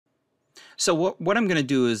So what I'm going to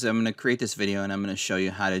do is I'm going to create this video and I'm going to show you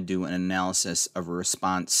how to do an analysis of a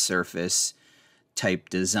response surface type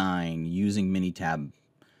design using Minitab.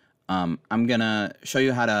 I'm going to show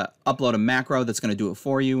you how to upload a macro that's going to do it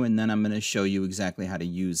for you, and then I'm going to show you exactly how to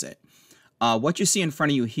use it. What you see in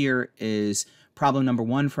front of you here is problem number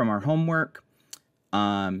 1 from our homework.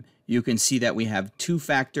 You can see that we have two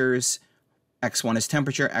factors. X1 is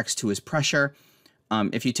temperature, X2 is pressure.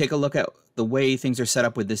 If you take a look at the way things are set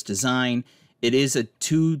up with this design, it is a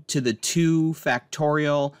 2 to the 2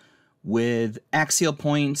 factorial with axial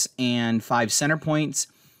points and 5 center points.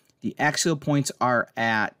 The axial points are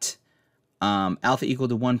at alpha equal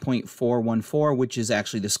to 1.414, which is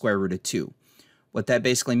actually the square root of 2. What that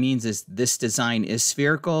basically means is this design is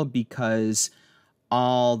spherical because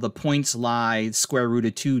all the points lie square root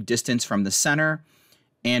of 2 distance from the center,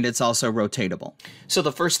 and it's also rotatable. So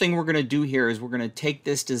the first thing we're going to do here is we're going to take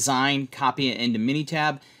this design, copy it into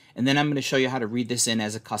Minitab, and then I'm going to show you how to read this in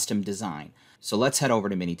as a custom design. So let's head over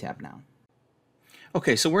to Minitab now.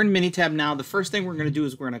 Okay, so we're in Minitab now. The first thing we're going to do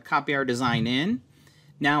is we're going to copy our design in.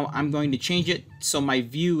 Now I'm going to change it so my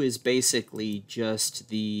view is basically just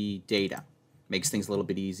the data. Makes things a little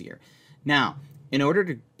bit easier. Now, in order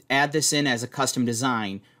to add this in as a custom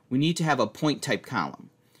design, we need to have a point type column.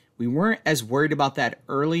 We weren't as worried about that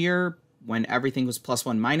earlier when everything was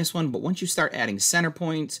 +1, -1, but once you start adding center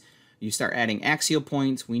points, you start adding axial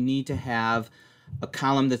points, we need to have a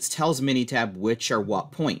column that tells Minitab which are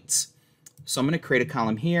what points. So I'm going to create a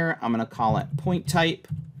column here. I'm going to call it point type.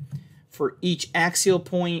 For each axial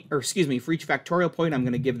point, or excuse me, for each factorial point, I'm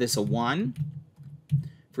going to give this a 1.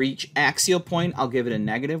 For each axial point, I'll give it a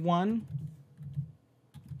 -1.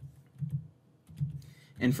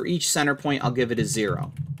 And for each center point, I'll give it a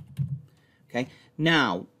 0. Okay,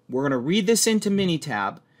 now we're going to read this into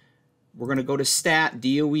Minitab. We're going to go to Stat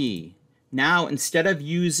DOE. Now, instead of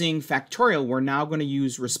using factorial, we're now going to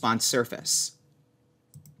use response surface.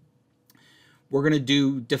 We're going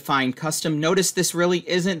to define custom. Notice this really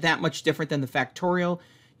isn't that much different than the factorial.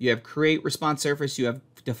 You have create response surface. You have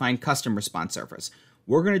define custom response surface.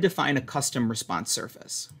 We're going to define a custom response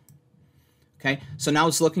surface. Okay, so now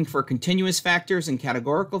it's looking for continuous factors and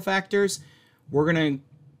categorical factors. We're going to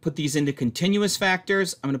put these into continuous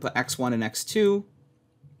factors. I'm going to put X1 and X2.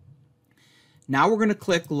 Now we're going to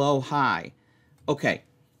click low high. Okay,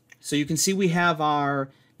 so you can see we have our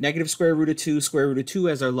negative square root of 2, square root of 2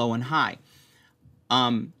 as our low and high.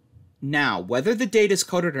 Now, whether the data is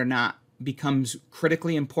coded or not becomes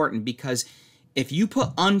critically important, because if you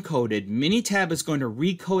put uncoded, Minitab is going to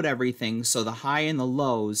recode everything so the high and the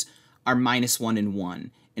lows are -1 and 1,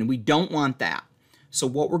 and we don't want that. So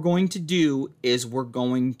what we're going to do is we're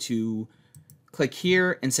going to click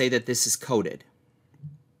here and say that this is coded.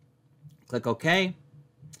 Click OK.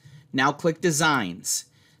 Now click Designs.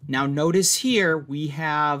 Now notice here we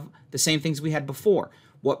have the same things we had before.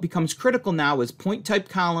 What becomes critical now is point type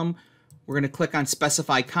column. We're going to click on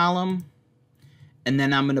Specify Column, and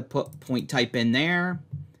then I'm going to put point type in there,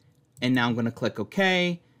 and now I'm going to click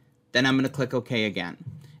OK. Then I'm going to click OK again.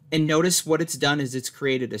 And notice what it's done is it's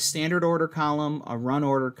created a standard order column, a run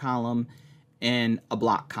order column, and a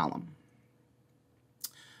block column.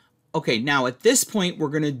 Okay, now at this point, we're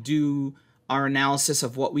going to do our analysis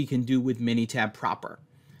of what we can do with Minitab proper.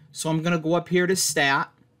 So I'm going to go up here to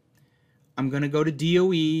Stat. I'm going to go to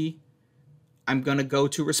DOE. I'm going to go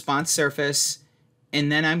to Response Surface.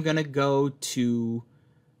 And then I'm going to go to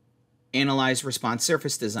Analyze Response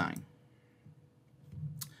Surface Design.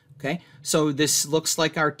 Okay, so this looks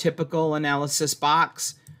like our typical analysis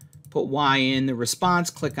box. Put Y in the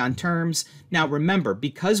response, click on terms. Now remember,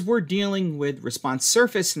 because we're dealing with response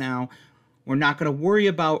surface now, we're not going to worry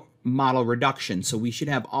about model reduction, so we should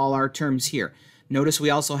have all our terms here. Notice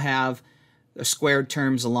we also have the squared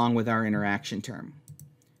terms along with our interaction term.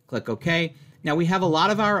 Click OK. Now we have a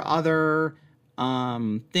lot of our other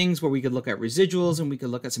things where we could look at residuals and we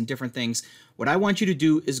could look at some different things. What I want you to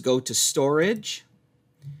do is go to Storage,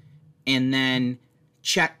 and then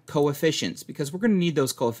check coefficients, because we're going to need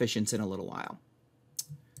those coefficients in a little while.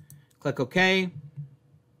 Click OK.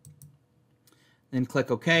 Then click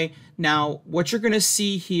OK. Now, what you're going to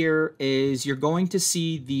see here is you're going to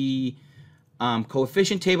see the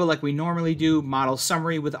coefficient table like we normally do, model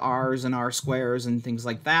summary with R's and R squares and things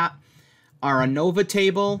like that. Our ANOVA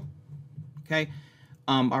table, okay,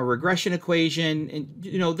 our regression equation, and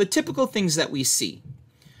the typical things that we see.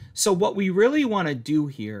 So what we really want to do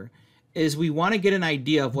here is we want to get an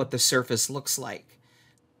idea of what the surface looks like.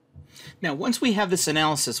 Now, once we have this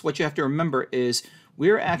analysis, what you have to remember is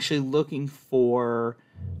we're actually looking for,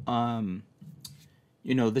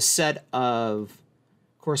 the set of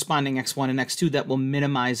corresponding x1 and x2 that will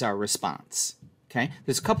minimize our response. Okay,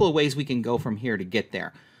 there's a couple of ways we can go from here to get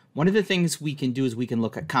there. One of the things we can do is we can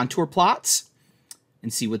look at contour plots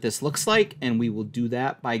and see what this looks like, and we will do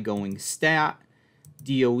that by going stat,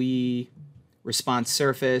 DOE, response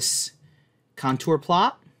surface, contour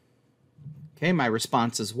plot. Okay, my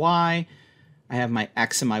response is y. I have my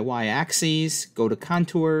x and my y axes. Go to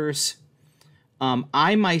contours.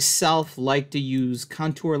 I myself like to use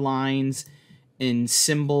contour lines and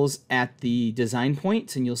symbols at the design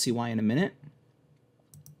points, and you'll see why in a minute.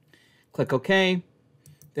 Click OK.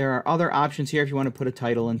 There are other options here if you want to put a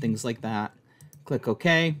title and things like that. Click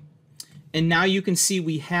OK. And now you can see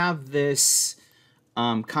we have this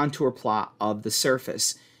contour plot of the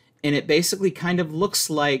surface. And it basically kind of looks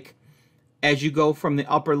like as you go from the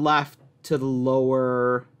upper left to the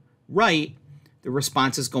lower right, the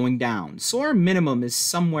response is going down. So our minimum is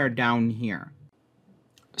somewhere down here.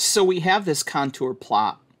 So we have this contour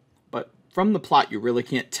plot, but from the plot you really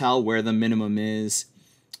can't tell where the minimum is.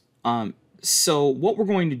 So what we're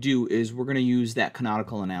going to do is we're going to use that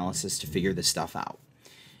canonical analysis to figure this stuff out.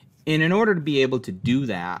 And in order to be able to do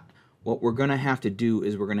that, what we're going to have to do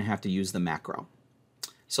is we're going to have to use the macro.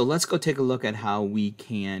 So let's go take a look at how we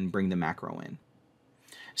can bring the macro in.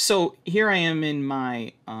 So here I am in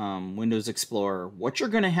my Windows Explorer. What you're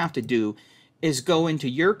going to have to do is go into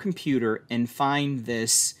your computer and find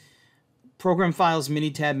this Program Files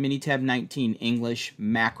Minitab, Minitab 19 English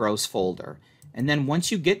Macros folder. And then once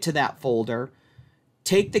you get to that folder,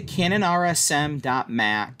 take the Canon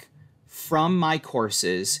RSM.Mac from my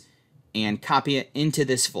courses and copy it into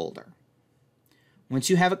this folder. Once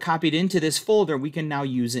you have it copied into this folder, we can now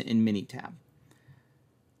use it in Minitab.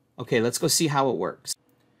 Okay, let's go see how it works.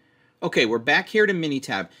 Okay, we're back here to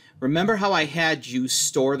Minitab. Remember how I had you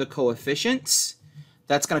store the coefficients?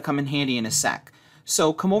 That's going to come in handy in a sec.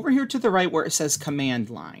 So come over here to the right where it says command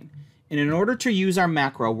line. And in order to use our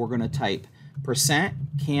macro, we're going to type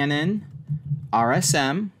 %Canon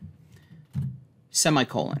RSM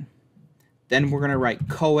semicolon. Then we're going to write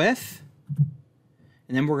coef.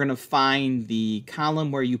 And then we're going to find the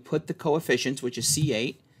column where you put the coefficients, which is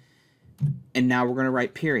C8. And now we're going to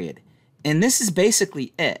write period. And this is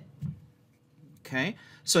basically it. Okay,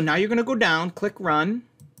 so now you're going to go down, click run.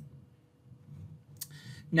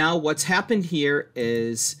 Now what's happened here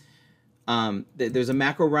is there's a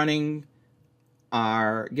macro running,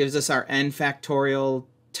 gives us our n factorial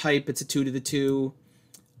type, it's a 2 to the 2.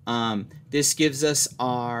 This gives us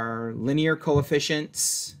our linear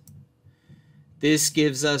coefficients. This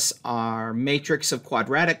gives us our matrix of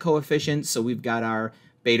quadratic coefficients. So we've got our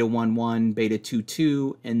beta 1, 1, beta 2,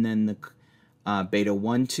 2, and then the beta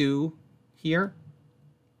 1, 2 here.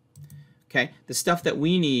 Okay, the stuff that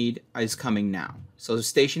we need is coming now. So the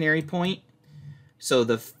stationary point, so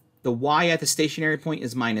the y at the stationary point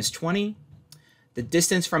is -20. The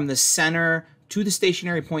distance from the center to the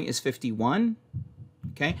stationary point is 51.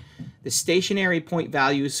 Okay, the stationary point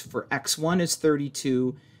values for x1 is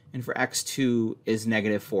 32 and for x2 is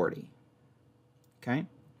 -40. Okay,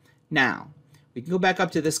 now we can go back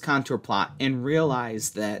up to this contour plot and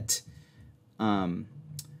realize that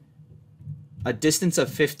a distance of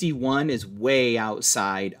 51 is way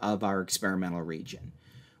outside of our experimental region,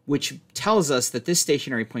 which tells us that this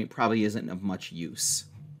stationary point probably isn't of much use.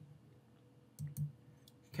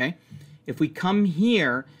 Okay, if we come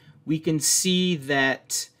here, we can see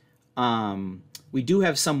that we do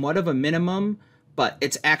have somewhat of a minimum, but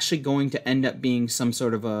it's actually going to end up being some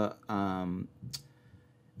sort of a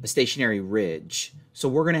stationary ridge. So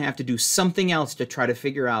we're going to have to do something else to try to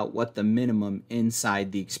figure out what the minimum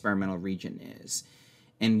inside the experimental region is.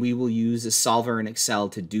 And we will use a solver in Excel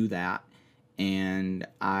to do that. And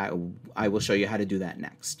I will show you how to do that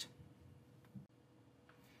next.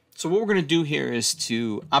 So what we're going to do here is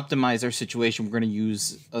to optimize our situation. We're going to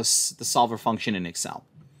use the solver function in Excel.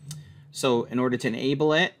 So in order to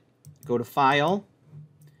enable it, go to File,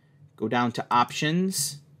 go down to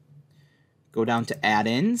Options, go down to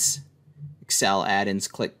Add-ins, Excel add-ins,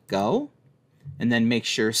 click Go, and then make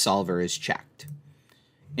sure Solver is checked.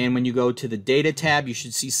 And when you go to the Data tab, you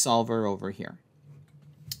should see Solver over here.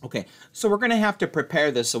 Okay, so we're going to have to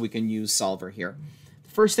prepare this so we can use Solver here. The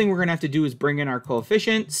first thing we're going to have to do is bring in our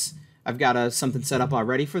coefficients. I've got something set up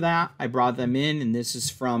already for that. I brought them in, and this is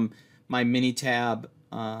from my Minitab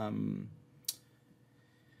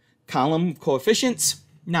column coefficients.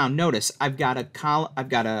 Now notice I've got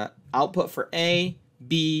a output for A,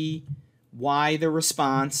 B, Y the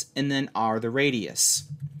response, and then R the radius.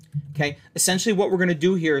 Okay, essentially what we're going to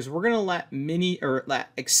do here is we're going to let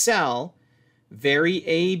Excel vary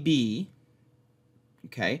A, B,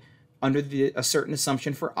 okay, under a certain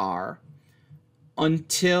assumption for R,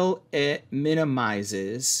 until it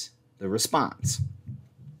minimizes the response.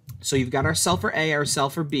 So you've got our cell for A, our cell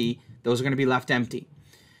for B. Those are going to be left empty.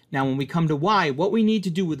 Now when we come to Y, what we need to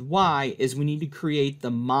do with Y is we need to create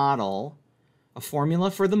the model, a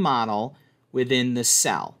formula for the model within the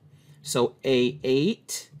cell. So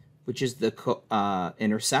A8, which is the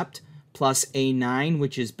intercept, plus A9,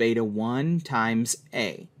 which is beta 1 times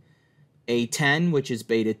A. A10, which is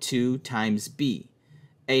beta 2 times B.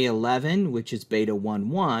 A11, which is beta 1,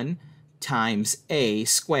 1 times A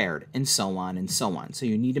squared, and so on and so on. So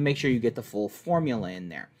you need to make sure you get the full formula in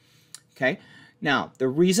there. Okay? Now, the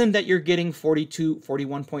reason that you're getting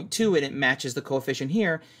 41.2 and it matches the coefficient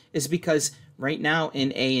here is because right now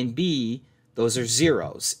in A and B, those are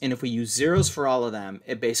zeros. And if we use zeros for all of them,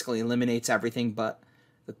 it basically eliminates everything but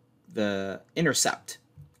the intercept.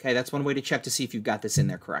 Okay, that's one way to check to see if you've got this in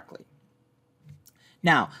there correctly.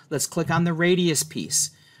 Now, let's click on the radius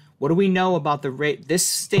piece. What do we know about the rate? This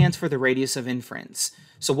stands for the radius of inference.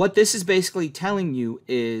 So what this is basically telling you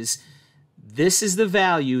is this is the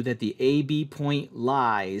value that the AB point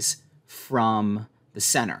lies from the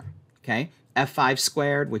center. Okay, F5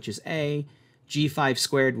 squared, which is A, G5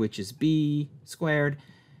 squared, which is B squared.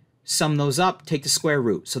 Sum those up, take the square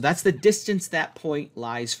root. So that's the distance that point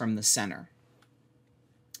lies from the center.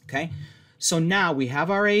 Okay, so now we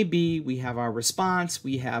have our AB, we have our response,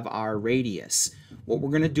 we have our radius. What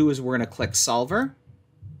we're going to do is we're going to click Solver.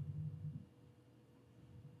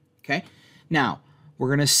 Okay, now we're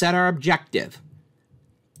going to set our objective.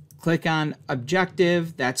 Click on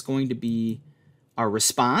Objective. That's going to be our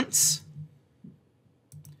response.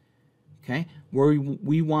 Okay, where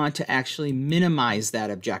we want to actually minimize that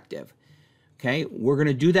objective. Okay, we're going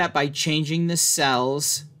to do that by changing the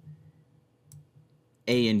cells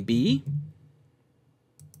A and B.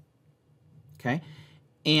 Okay,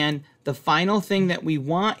 and the final thing that we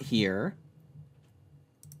want here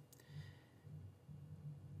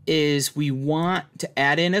is we want to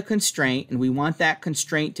add in a constraint, and we want that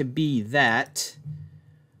constraint to be that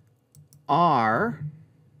R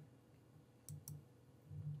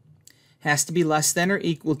has to be less than or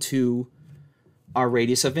equal to our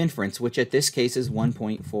radius of inference, which at this case is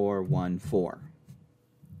 1.414.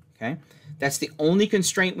 Okay, that's the only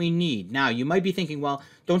constraint we need. Now, you might be thinking, well,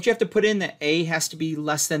 don't you have to put in that A has to be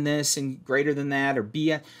less than this and greater than that, or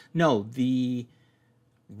B? No, the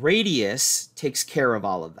radius takes care of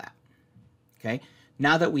all of that. Okay,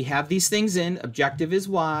 now that we have these things in, objective is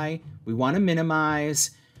Y, we want to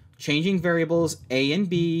minimize, changing variables A and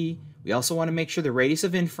B. We also want to make sure the radius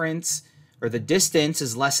of inference, or the distance,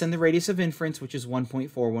 is less than the radius of inference, which is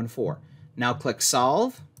 1.414. Now click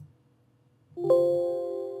Solve.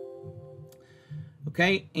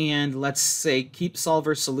 Okay, and let's say keep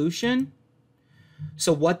solver solution.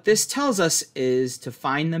 So what this tells us is to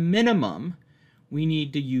find the minimum, we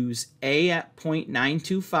need to use A at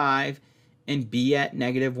 0.925 and B at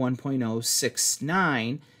negative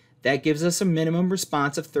 1.069. That gives us a minimum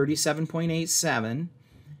response of 37.87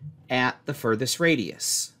 at the furthest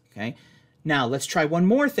radius. Okay, now let's try one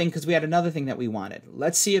more thing because we had another thing that we wanted.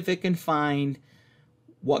 Let's see if it can find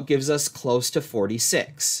what gives us close to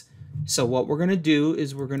 46. So what we're going to do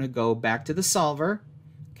is we're going to go back to the solver.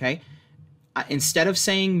 Okay, instead of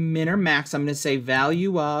saying min or max, I'm going to say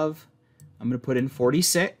value of, I'm going to put in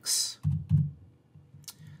 46.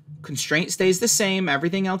 Constraint stays the same,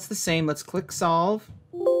 everything else the same. Let's click Solve.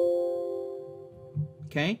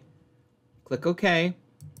 Okay, click OK.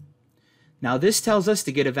 Now this tells us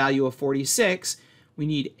to get a value of 46, we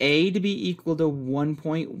need A to be equal to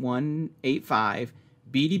 1.185,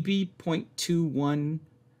 B to be 0.2109.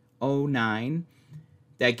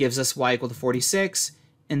 That gives us Y equal to 46,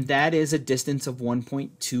 and that is a distance of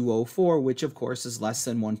 1.204, which of course is less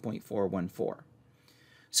than 1.414.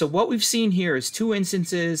 So what we've seen here is two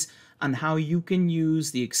instances on how you can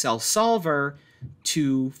use the Excel solver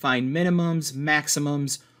to find minimums,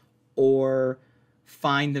 maximums, or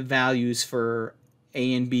find the values for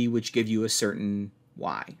A and B which give you a certain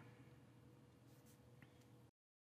Y.